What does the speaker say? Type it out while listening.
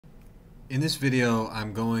In this video,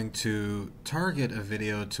 I'm going to target a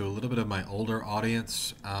video to a little bit of my older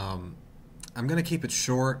audience. I'm going to keep it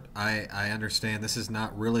short. I understand this is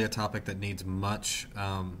not really a topic that needs much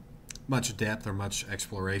depth or much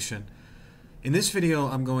exploration. In this video,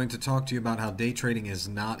 I'm going to talk to you about how day trading is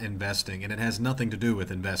not investing, and it has nothing to do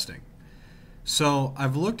with investing. So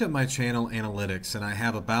I've looked at my channel analytics, and I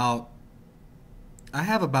have about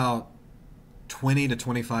 20 to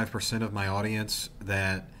 25% of my audience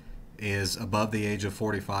that is above the age of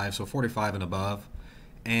 45, so 45 and above.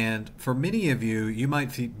 And for many of you, you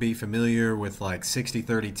might be familiar with like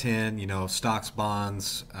 60-30-10, you know, stocks,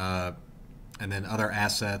 bonds, and then other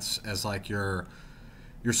assets as like your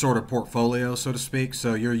sort of portfolio, so to speak.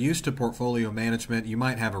 So you're used to portfolio management. You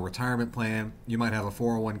might have a retirement plan. You might have a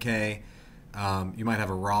 401k. You might have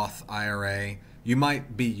a Roth IRA. You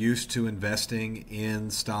might be used to investing in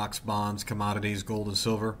stocks, bonds, commodities, gold, and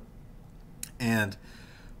silver. And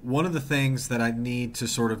one of the things that I need to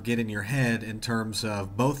sort of get in your head in terms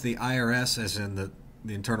of both the IRS, as in the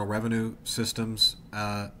Internal Revenue System's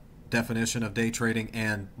definition of day trading,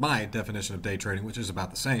 and my definition of day trading, which is about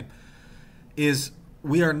the same, is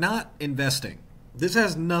we are not investing. This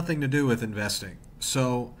has nothing to do with investing.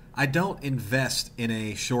 So I don't invest in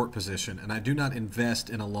a short position, and I do not invest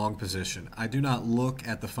in a long position. I do not look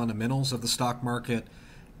at the fundamentals of the stock market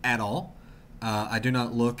at all. I do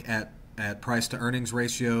not look at price to earnings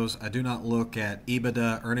ratios. I do not look at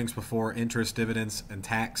EBITDA, earnings before interest, dividends, and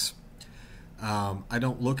tax. I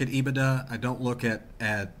don't look at EBITDA. I don't look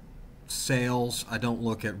at sales. I don't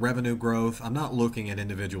look at revenue growth. I'm not looking at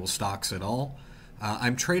individual stocks at all.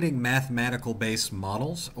 I'm trading mathematical-based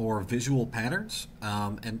models or visual patterns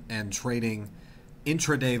and trading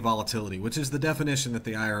intraday volatility, which is the definition that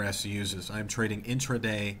the IRS uses. I'm trading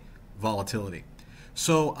intraday volatility.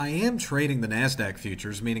 So I am trading the NASDAQ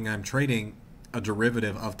futures, meaning I'm trading a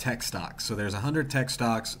derivative of tech stocks. So there's 100 tech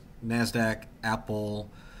stocks, NASDAQ, Apple,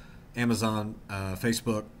 Amazon,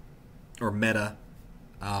 Facebook, or Meta,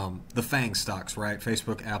 the FANG stocks, right?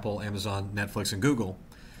 Facebook, Apple, Amazon, Netflix, and Google.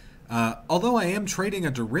 Although I am trading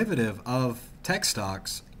a derivative of tech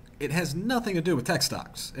stocks, it has nothing to do with tech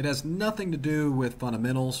stocks. It has nothing to do with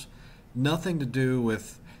fundamentals, nothing to do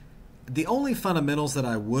with... The only fundamentals that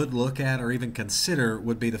I would look at or even consider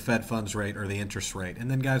would be the Fed funds rate or the interest rate.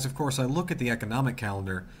 And then, guys, of course, I look at the economic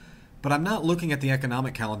calendar, but I'm not looking at the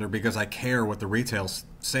economic calendar because I care what the retail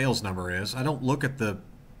sales number is. I don't look at the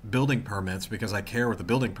building permits because I care what the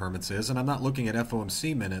building permits is, and I'm not looking at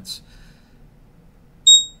FOMC minutes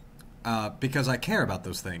because I care about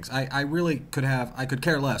those things. I really could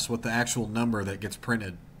care less what the actual number that gets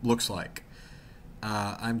printed looks like.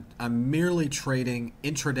 I'm merely trading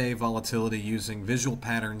intraday volatility using visual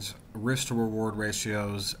patterns, risk to reward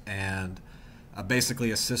ratios, and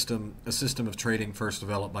basically a system of trading first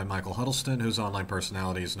developed by Michael Huddleston, whose online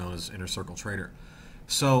personality is known as Inner Circle Trader.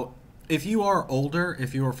 So if you are older,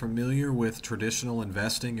 if you are familiar with traditional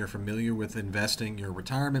investing, you're familiar with investing your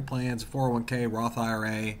retirement plans, 401k, Roth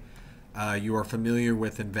IRA, you are familiar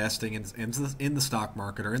with investing in the stock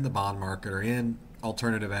market or in the bond market or in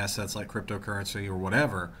alternative assets like cryptocurrency or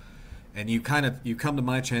whatever, and you come to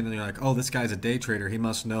my channel and you're like, oh, this guy's a day trader, he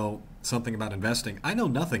must know something about investing. I know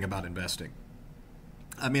nothing about investing.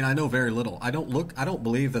 I mean, I know very little. I don't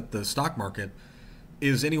believe that the stock market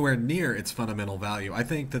is anywhere near its fundamental value. I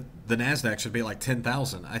think that the NASDAQ should be at like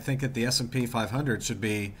 10,000. I think that the S&P 500 should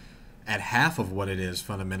be at half of what it is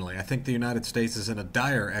fundamentally. I think the United States is in a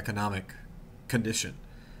dire economic condition.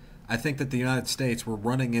 I think that the United States, we're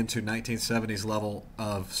running into 1970s level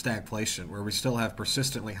of stagflation, where we still have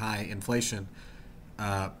persistently high inflation,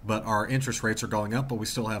 but our interest rates are going up, but we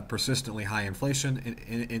still have persistently high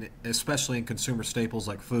inflation, especially in consumer staples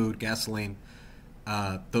like food, gasoline,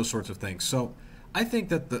 those sorts of things. So I think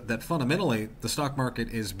that fundamentally the stock market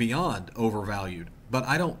is beyond overvalued, but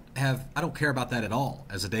I don't care about that at all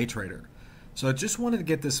as a day trader. So I just wanted to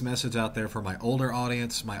get this message out there for my older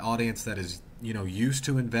audience, my audience that is, you know, used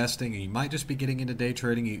to investing. You might just be getting into day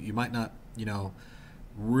trading. You might not, you know,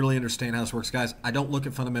 really understand how this works. Guys, I don't look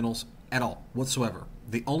at fundamentals at all whatsoever.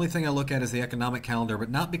 The only thing I look at is the economic calendar,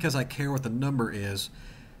 but not because I care what the number is.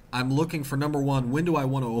 I'm looking for, number one, when do I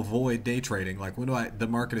want to avoid day trading? Like, when the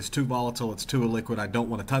market is too volatile, it's too illiquid, I don't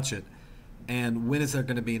want to touch it. And when is there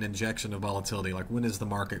going to be an injection of volatility? Like, when is the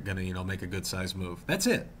market going to, you know, make a good size move? That's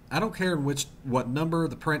it. I don't care what number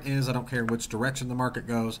the print is. I don't care in which direction the market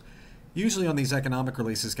goes. Usually on these economic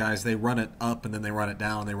releases, guys, they run it up and then they run it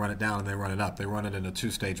down, and they run it down and they run it up. They run it in a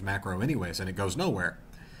two-stage macro anyways, and it goes nowhere.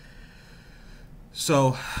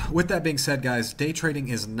 So with that being said, guys, day trading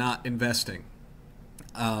is not investing.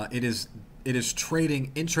 It is It is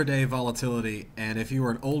trading intraday volatility, and if you're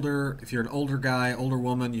an older guy, older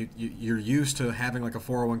woman, you're used to having like a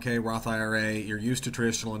 401k, Roth IRA, you're used to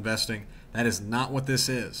traditional investing. That is not what this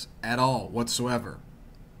is at all whatsoever.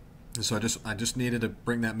 And so I just needed to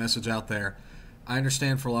bring that message out there. I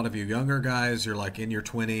understand for a lot of you younger guys, you're like in your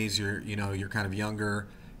 20s, you're kind of younger.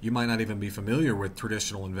 You might not even be familiar with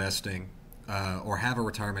traditional investing or have a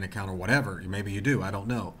retirement account or whatever. Maybe you do, I don't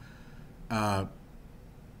know.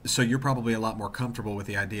 So you're probably a lot more comfortable with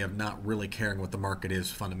the idea of not really caring what the market is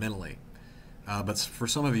fundamentally. But for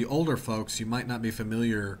some of you older folks, you might not be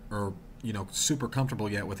familiar or super comfortable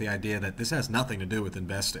yet with the idea that this has nothing to do with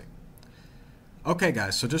investing. Okay,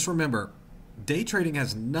 guys, so just remember, day trading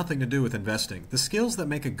has nothing to do with investing. The skills that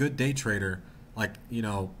make a good day trader, like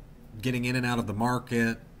getting in and out of the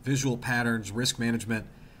market, visual patterns, risk management,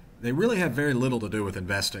 they really have very little to do with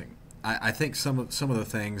investing. I think some of the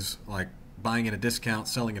things like buying at a discount,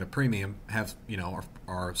 selling at a premium have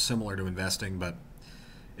are similar to investing, but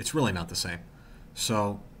it's really not the same.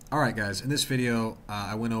 So, all right, guys, in this video,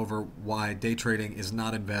 I went over why day trading is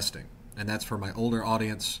not investing, and that's for my older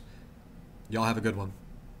audience. Y'all have a good one.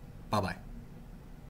 Bye-bye.